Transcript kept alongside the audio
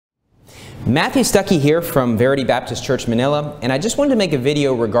Matthew Stuckey here from Verity Baptist Church, Manila, and I just wanted to make a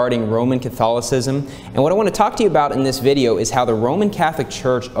video regarding Roman Catholicism. And what I want to talk to you about in this video is how the Roman Catholic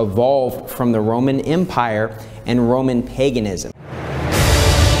Church evolved from the Roman Empire and Roman paganism.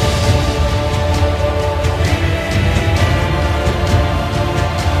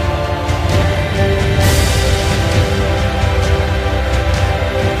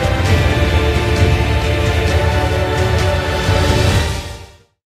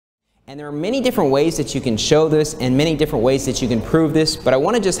 And there are many different ways that you can show this and many different ways that you can prove this, but I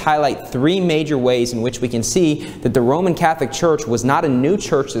want to just highlight three major ways in which we can see that the Roman Catholic Church was not a new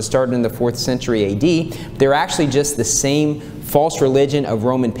church that started in the 4th century AD. They're actually just the same false religion of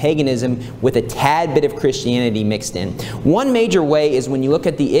Roman paganism with a tad bit of Christianity mixed in. One major way is when you look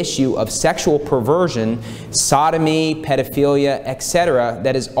at the issue of sexual perversion, sodomy, pedophilia, etc.,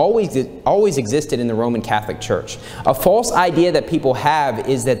 that has always existed in the Roman Catholic Church. A false idea that people have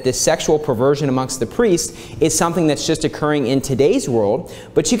is that this sexual perversion amongst the priests is something that's just occurring in today's world,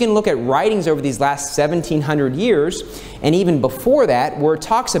 but you can look at writings over these last 1700 years and even before that where it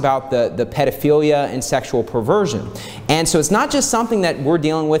talks about the pedophilia and sexual perversion. And so it's not just something that we're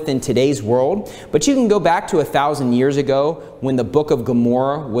dealing with in today's world, but you can go back to 1,000 years ago when the Book of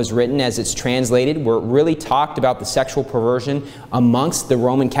Gomorrah was written, as it's translated, where it really talked about the sexual perversion amongst the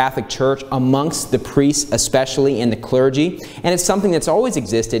Roman Catholic Church, amongst the priests especially, and the clergy. And it's something that's always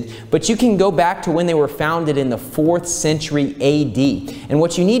existed, but you can go back to when they were founded in the 4th century AD. And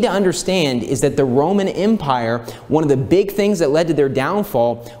what you need to understand is that the Roman Empire, one of the big things that led to their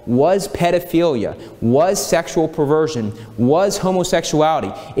downfall was pedophilia, was sexual perversion, was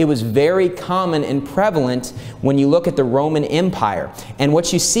homosexuality. It was very common and prevalent when you look at the Roman Empire. And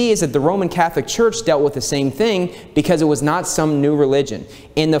what you see is that the Roman Catholic Church dealt with the same thing because it was not some new religion.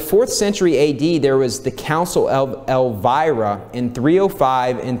 In the 4th century AD, there was the Council of Elvira in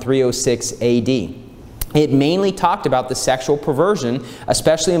 305 and 306 AD. It mainly talked about the sexual perversion,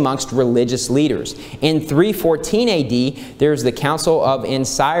 especially amongst religious leaders. In 314 AD, there's the Council of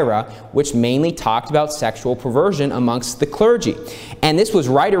Ancyra, which mainly talked about sexual perversion amongst the clergy. And this was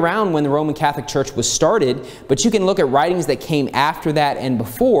right around when the Roman Catholic Church was started, but you can look at writings that came after that and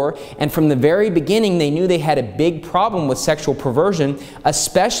before, and from the very beginning they knew they had a big problem with sexual perversion,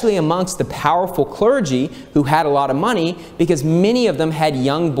 especially amongst the powerful clergy who had a lot of money, because many of them had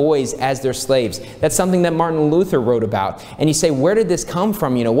young boys as their slaves. That's something that Martin Luther wrote about. And you say, where did this come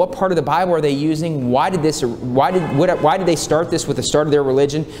from? You know, what part of the Bible are they using? Why did they start this with the start of their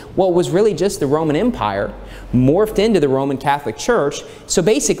religion? Well, it was really just the Roman Empire morphed into the Roman Catholic Church. So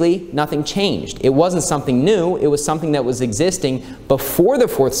basically, nothing changed. It wasn't something new. It was something that was existing before the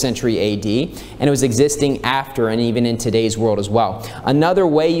 4th century AD, and it was existing after and even in today's world as well. Another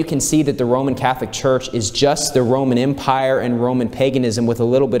way you can see that the Roman Catholic Church is just the Roman Empire and Roman paganism with a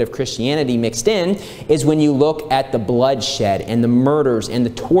little bit of Christianity mixed in is when you look at the bloodshed and the murders and the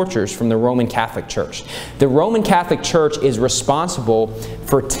tortures from the Roman Catholic Church. The Roman Catholic Church is responsible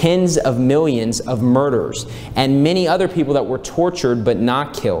for tens of millions of murders and many other people that were tortured but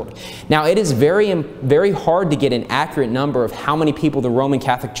not killed. Now, it is very hard to get an accurate number of how many people the Roman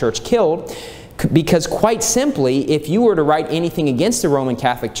Catholic Church killed, because quite simply, if you were to write anything against the Roman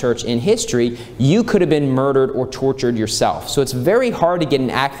Catholic Church in history, you could have been murdered or tortured yourself. So it's very hard to get an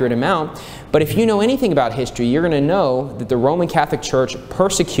accurate amount, but if you know anything about history, you're going to know that the Roman Catholic Church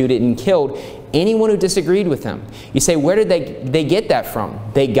persecuted and killed anyone who disagreed with them. You say, where did they get that from?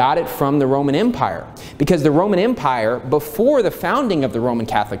 They got it from the Roman Empire. Because the Roman Empire, before the founding of the Roman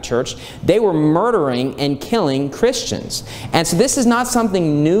Catholic Church, they were murdering and killing Christians. And so this is not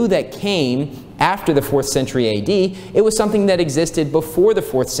something new that came after the 4th century AD. It was something that existed before the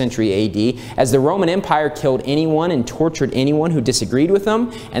 4th century AD, as the Roman Empire killed anyone and tortured anyone who disagreed with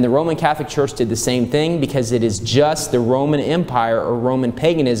them, and the Roman Catholic Church did the same thing because it is just the Roman Empire or Roman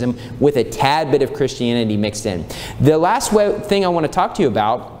paganism with a tad bit of Christianity mixed in. The last thing I want to talk to you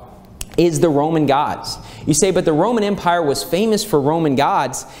about is the Roman gods. You say, but the Roman Empire was famous for Roman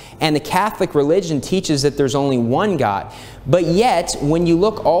gods, and the Catholic religion teaches that there's only one God. But yet, when you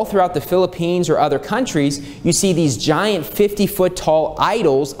look all throughout the Philippines or other countries, you see these giant 50-foot tall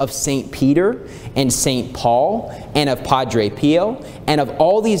idols of St. Peter and St. Paul and of Padre Pio and of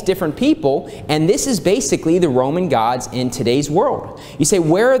all these different people, and this is basically the Roman gods in today's world. You say,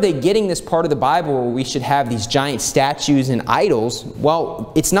 where are they getting this part of the Bible where we should have these giant statues and idols?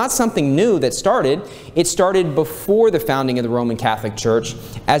 Well, it's not something new that started. It started before the founding of the Roman Catholic Church,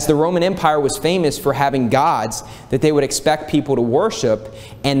 as the Roman Empire was famous for having gods that they would expect people to worship,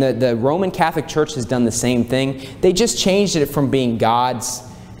 and the Roman Catholic Church has done the same thing. They just changed it from being gods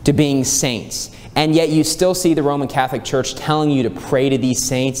to being saints. and yet you still see the Roman Catholic Church telling you to pray to these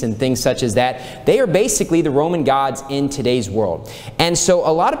saints and things such as that. They are basically the Roman gods in today's world. And so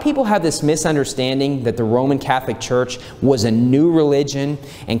a lot of people have this misunderstanding that the Roman Catholic Church was a new religion,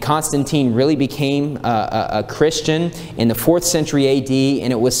 and Constantine really became a Christian in the 4th century AD,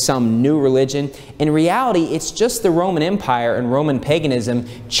 and it was some new religion. In reality, it's just the Roman Empire and Roman paganism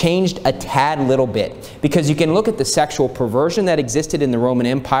changed a tad little bit, because you can look at the sexual perversion that existed in the Roman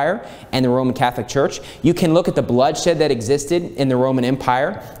Empire and the Roman Catholic Church. You can look at the bloodshed that existed in the Roman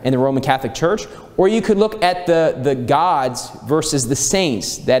Empire and the Roman Catholic Church, or you could look at the gods versus the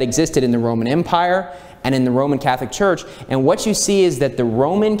saints that existed in the Roman Empire and in the Roman Catholic Church. And what you see is that the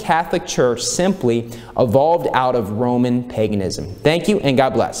Roman Catholic Church simply evolved out of Roman paganism. Thank you, and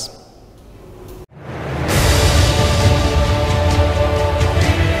God bless.